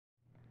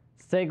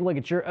Take a look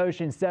at your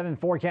Ocean 7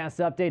 forecast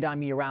update. I'm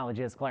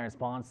meteorologist Clarence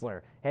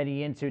Ponsler. Heading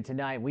into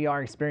tonight, we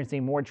are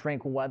experiencing more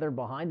tranquil weather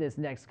behind this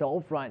next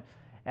cold front,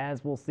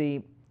 as we'll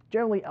see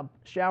generally a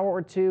shower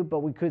or two,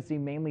 but we could see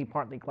mainly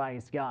partly cloudy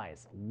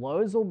skies.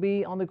 Lows will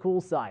be on the cool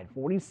side,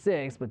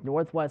 46 with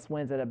northwest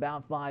winds at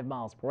about 5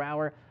 miles per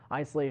hour.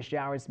 Isolated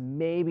showers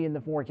may be in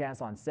the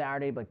forecast on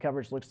Saturday, but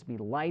coverage looks to be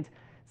light.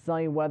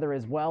 Sunny weather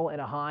as well at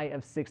a high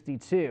of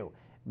 62.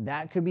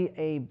 That could be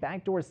a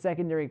backdoor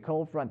secondary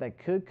cold front that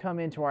could come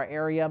into our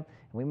area, and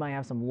we might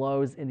have some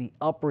lows in the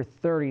upper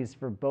 30s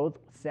for both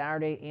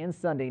Saturday and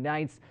Sunday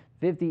nights.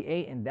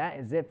 58, and that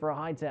is it for a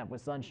high temp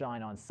with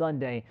sunshine on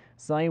Sunday.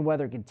 Sunny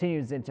weather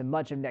continues into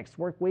much of next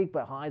work week,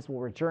 but highs will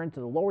return to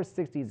the lower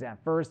 60s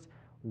at first.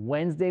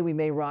 Wednesday, we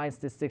may rise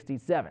to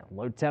 67.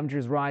 Low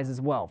temperatures rise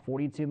as well.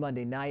 42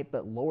 Monday night,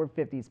 but lower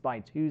 50s by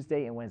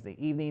Tuesday and Wednesday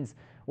evenings.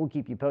 We'll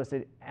keep you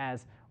posted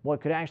as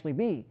what could actually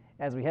be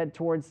as we head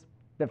towards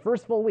the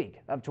first full week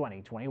of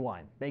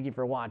 2021. Thank you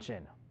for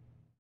watching.